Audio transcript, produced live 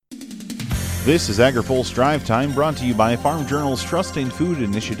This is AgriPulse Drive Time, brought to you by Farm Journal's Trust in Food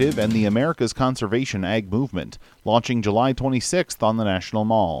Initiative and the America's Conservation Ag Movement, launching July 26th on the National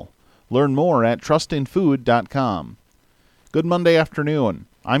Mall. Learn more at trustinfood.com. Good Monday afternoon.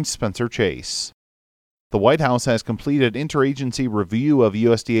 I'm Spencer Chase. The White House has completed interagency review of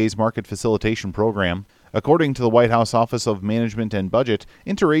USDA's market facilitation program. According to the White House Office of Management and Budget,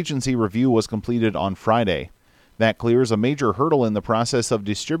 interagency review was completed on Friday. That clears a major hurdle in the process of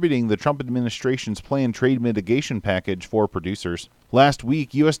distributing the Trump administration's planned trade mitigation package for producers. Last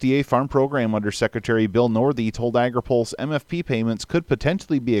week, USDA Farm Program Undersecretary Bill Northey told AgriPulse MFP payments could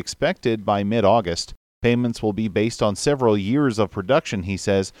potentially be expected by mid-August. Payments will be based on several years of production, he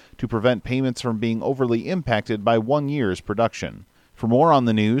says, to prevent payments from being overly impacted by 1 year's production. For more on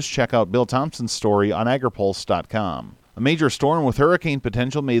the news, check out Bill Thompson's story on agripulse.com. A major storm with hurricane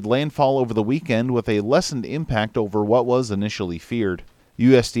potential made landfall over the weekend with a lessened impact over what was initially feared.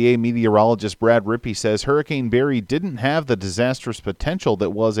 USDA meteorologist Brad Rippey says Hurricane Barry didn't have the disastrous potential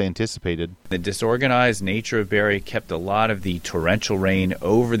that was anticipated. The disorganized nature of Barry kept a lot of the torrential rain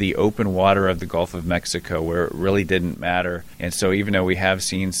over the open water of the Gulf of Mexico, where it really didn't matter. And so even though we have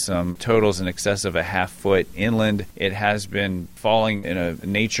seen some totals in excess of a half foot inland, it has been falling in a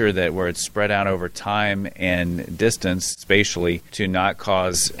nature that where it's spread out over time and distance spatially to not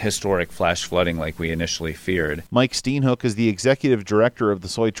cause historic flash flooding like we initially feared. Mike Steenhoek is the executive director of the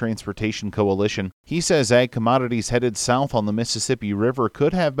Soy Transportation Coalition. He says ag commodities headed south on the Mississippi River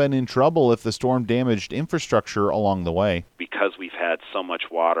could have been in trouble if the storm damaged infrastructure along the way. Because we've had so much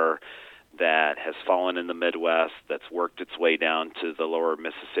water that has fallen in the Midwest, that's worked its way down to the lower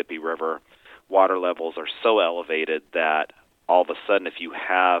Mississippi River, water levels are so elevated that all of a sudden if you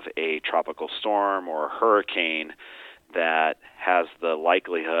have a tropical storm or a hurricane that has the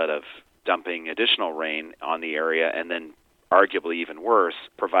likelihood of dumping additional rain on the area and then arguably even worse,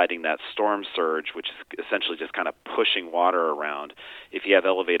 providing that storm surge, which is essentially just kind of pushing water around. If you have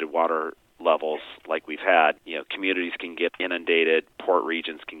elevated water levels like we've had, communities can get inundated, port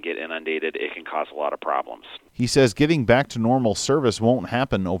regions can get inundated. It can cause a lot of problems. He says getting back to normal service won't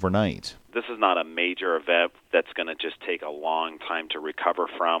happen overnight. This is not a major event that's going to just take a long time to recover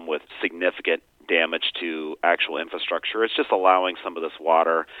from with significant damage to actual infrastructure. It's just allowing some of this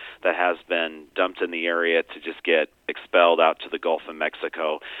water that has been dumped in the area to just get expelled out to the Gulf of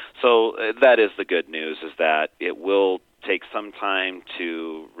Mexico. So that is the good news, is that it will take some time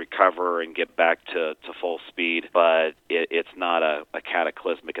to recover and get back to full speed, but it's not a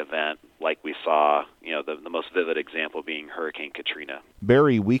cataclysmic event like we saw, the most vivid example being Hurricane Katrina.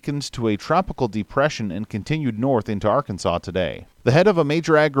 Barry weakens to a tropical depression and continued north into Arkansas today. The head of a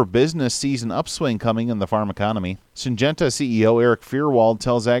major agribusiness sees an upswing coming in the farm economy. Syngenta CEO Eric Fierwald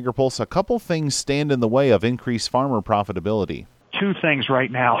tells AgriPulse a couple things stand in the way of increased farmer profitability. Two things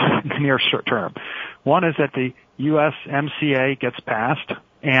right now, near short term. One is that the USMCA gets passed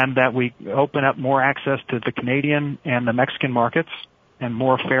and that we open up more access to the Canadian and the Mexican markets and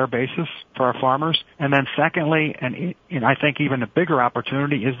more fair basis for our farmers. And then secondly, and I think even a bigger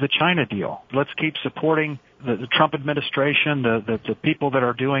opportunity, is the China deal. Let's keep supporting the Trump administration, the people that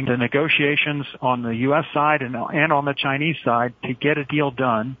are doing the negotiations on the U.S. side and on the Chinese side to get a deal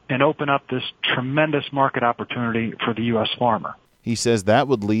done and open up this tremendous market opportunity for the U.S. farmer. He says that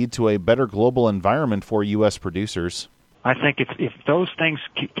would lead to a better global environment for U.S. producers. I think if those things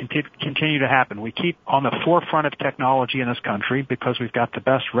continue to happen, we keep on the forefront of technology in this country because we've got the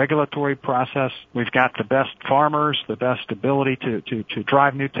best regulatory process, we've got the best farmers, the best ability to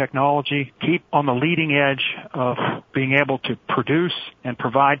drive new technology, keep on the leading edge of being able to produce and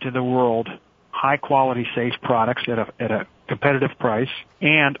provide to the world high-quality, safe products at a competitive price,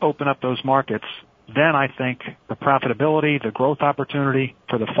 and open up those markets. Then I think the profitability, the growth opportunity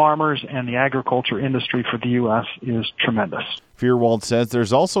for the farmers and the agriculture industry for the U.S. is tremendous. Fierwald says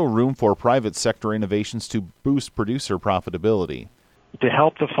there's also room for private sector innovations to boost producer profitability. To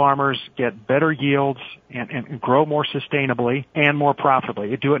help the farmers get better yields and grow more sustainably and more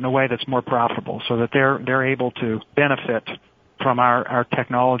profitably, do it in a way that's more profitable so that they're able to benefit from our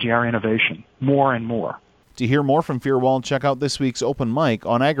technology, our innovation, more and more. To hear more from Fierwald, check out this week's Open Mic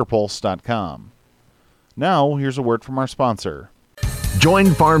on agripulse.com. Now, here's a word from our sponsor.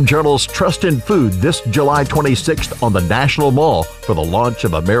 Join Farm Journal's Trust in Food this July 26th on the National Mall for the launch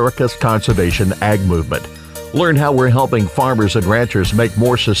of America's Conservation Ag Movement. Learn how we're helping farmers and ranchers make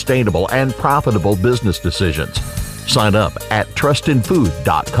more sustainable and profitable business decisions. Sign up at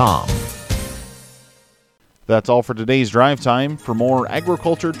trustinfood.com. That's all for today's Drive Time. For more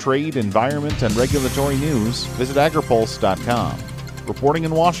agriculture, trade, environment, and regulatory news, visit agripulse.com. Reporting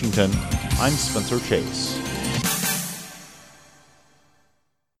in Washington, I'm Spencer Chase.